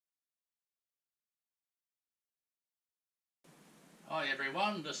Hi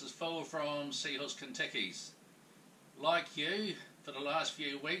everyone, this is Phil from Seahorse Kentucky's. Like you, for the last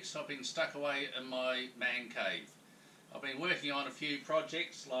few weeks I've been stuck away in my man cave. I've been working on a few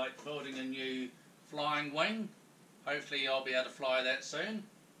projects like building a new flying wing. Hopefully I'll be able to fly that soon.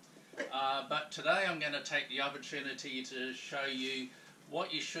 But today I'm going to take the opportunity to show you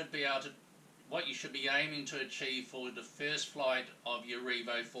what you should be aiming to achieve for the first flight of your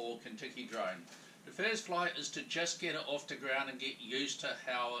REVO4 Kentucky drone. The first flight is to just get it off the ground and get used to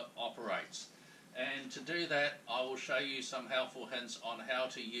how it operates. And to do that, I will show you some helpful hints on how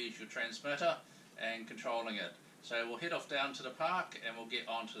to use your transmitter and controlling it. So we'll head off down to the park and we'll get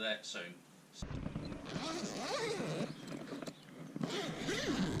onto that soon.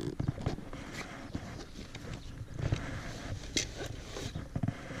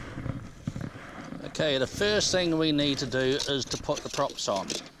 Okay, the first thing we need to do is to put the props on.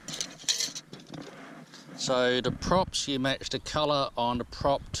 So the props, you match the colour on the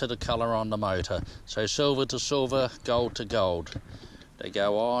prop to the colour on the motor. So silver to silver, gold to gold. They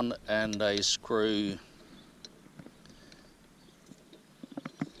go on and they screw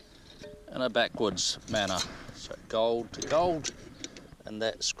in a backwards manner. So gold to gold, and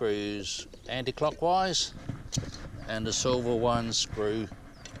that screws anti-clockwise, and the silver ones screw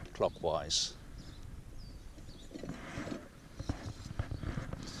clockwise.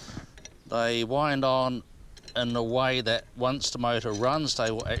 They wind on in a way that once the motor runs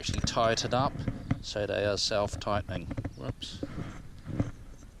they will actually tighten up, so they are self-tightening. Whoops.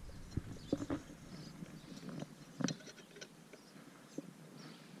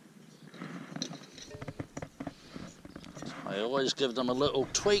 I always give them a little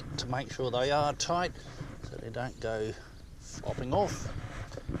tweak to make sure they are tight so they don't go flopping off.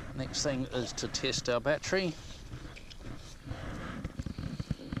 Next thing is to test our battery.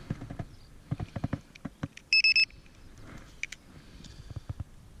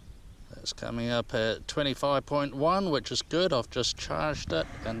 It's coming up at 25.1, which is good. I've just charged it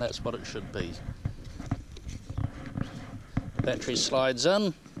and that's what it should be. The battery slides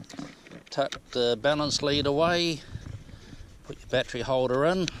in, tuck the balance lead away, put your battery holder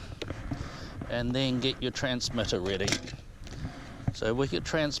in, and then get your transmitter ready. So with your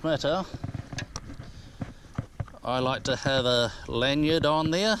transmitter, I like to have a lanyard on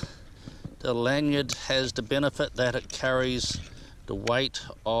there. The lanyard has the benefit that it carries the weight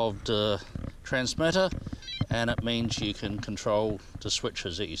of the transmitter, and it means you can control the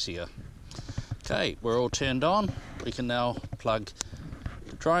switches easier. Okay, we're all turned on. We can now plug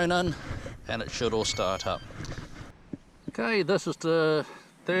the drone in and it should all start up. Okay, this is the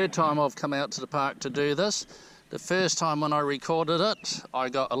third time I've come out to the park to do this. The first time when I recorded it, I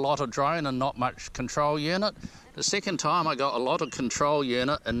got a lot of drone and not much control unit. The second time I got a lot of control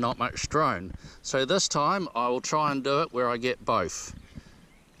unit and not much drone. So this time I will try and do it where I get both.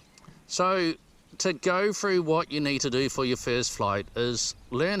 So to go through what you need to do for your first flight is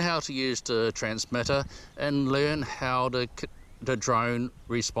learn how to use the transmitter and learn how the drone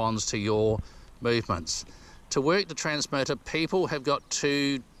responds to your movements. To work the transmitter, people have got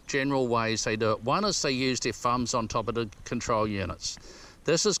two general ways they do it. One is they use their thumbs on top of the control units.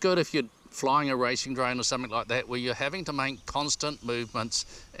 This is good if you're flying a racing drone or something like that where you're having to make constant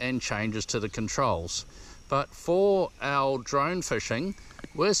movements and changes to the controls. But for our drone fishing,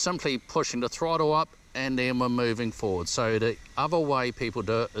 we're simply pushing the throttle up and then we're moving forward. So the other way people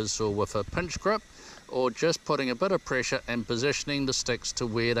do it is with a pinch grip, or just putting a bit of pressure and positioning the sticks to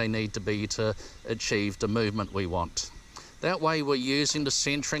where they need to be to achieve the movement we want. That way we're using the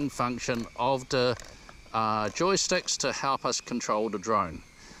centering function of the joysticks to help us control the drone.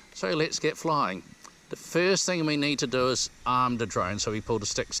 So let's get flying. The first thing we need to do is arm the drone. So we pull the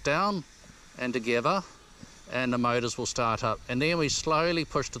sticks down and together and the motors will start up. And then we slowly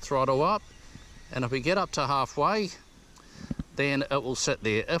push the throttle up, and if we get up to halfway, then it will sit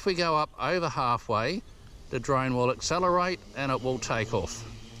there. If we go up over halfway, the drone will accelerate and it will take off.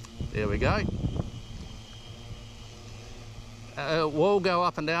 There we go. It will go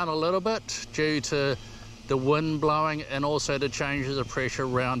up and down a little bit due to the wind blowing and also the changes of pressure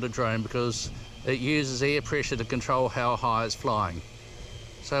around the drone, because it uses air pressure to control how high it's flying.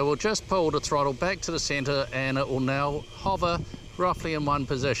 So we'll just pull the throttle back to the center and it will now hover roughly in one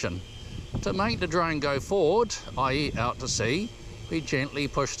position. To make the drone go forward, i.e. out to sea, we gently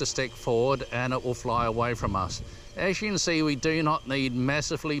push the stick forward and it will fly away from us. As you can see, we do not need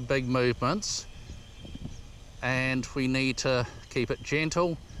massively big movements, and we need to keep it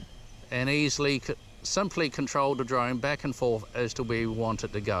gentle and easily simply control the drone back and forth as to where we want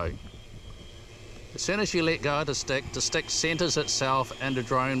it to go. As soon as you let go of the stick centers itself and the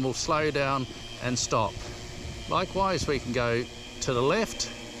drone will slow down and stop. Likewise, we can go to the left,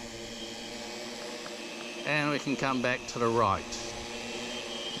 and we can come back to the right.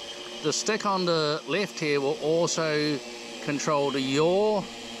 The stick on the left here will also control the yaw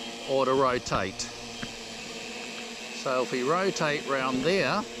or to rotate. So if we rotate round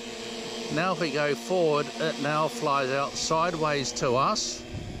there, now if we go forward, it now flies out sideways to us.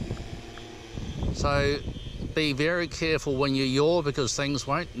 So be very careful when you yaw, because things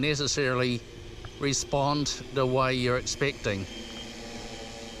won't necessarily respond the way you're expecting.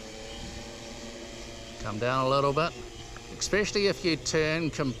 Come down a little bit, especially if you turn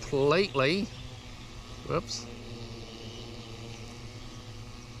completely,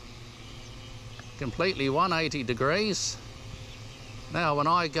 completely 180 degrees. Now when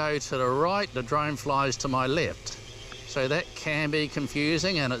I go to the right, the drone flies to my left. So that can be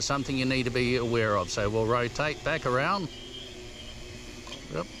confusing, and it's something you need to be aware of. So we'll rotate back around.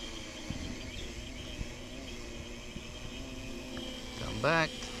 Yep. Come back.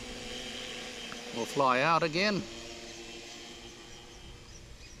 We'll fly out again.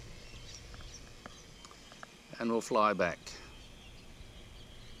 And we'll fly back.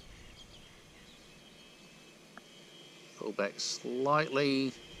 Pull back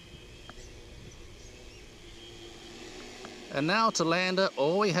slightly. And now to land it,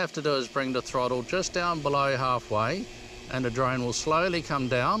 all we have to do is bring the throttle just down below halfway, and the drone will slowly come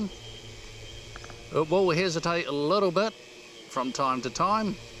down. It will hesitate a little bit from time to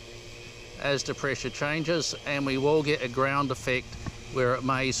time as the pressure changes, and we will get a ground effect where it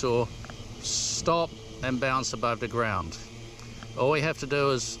may sort of stop and bounce above the ground. All we have to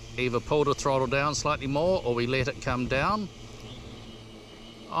do is either pull the throttle down slightly more, or we let it come down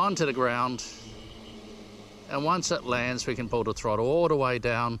onto the ground. And once it lands, we can pull the throttle all the way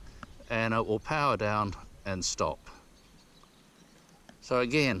down, and it will power down and stop. So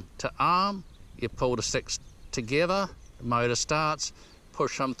again, to arm, you pull the sticks together, the motor starts,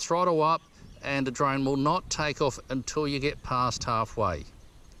 push some throttle up, and the drone will not take off until you get past halfway.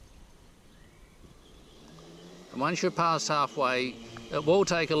 And once you're past halfway, it will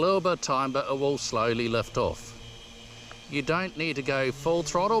take a little bit of time, but it will slowly lift off. You don't need to go full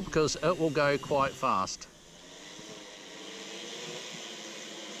throttle because it will go quite fast.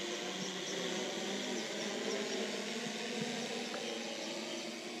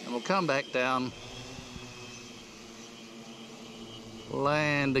 And we'll come back down,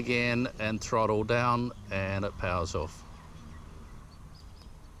 land again, and throttle down, and it powers off.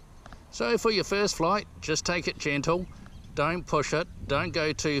 So for your first flight, just take it gentle, don't push it, don't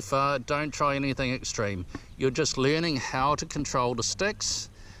go too far, don't try anything extreme. You're just learning how to control the sticks,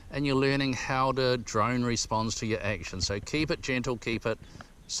 and you're learning how the drone responds to your action. So keep it gentle, keep it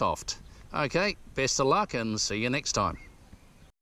soft. Okay, best of luck, and see you next time.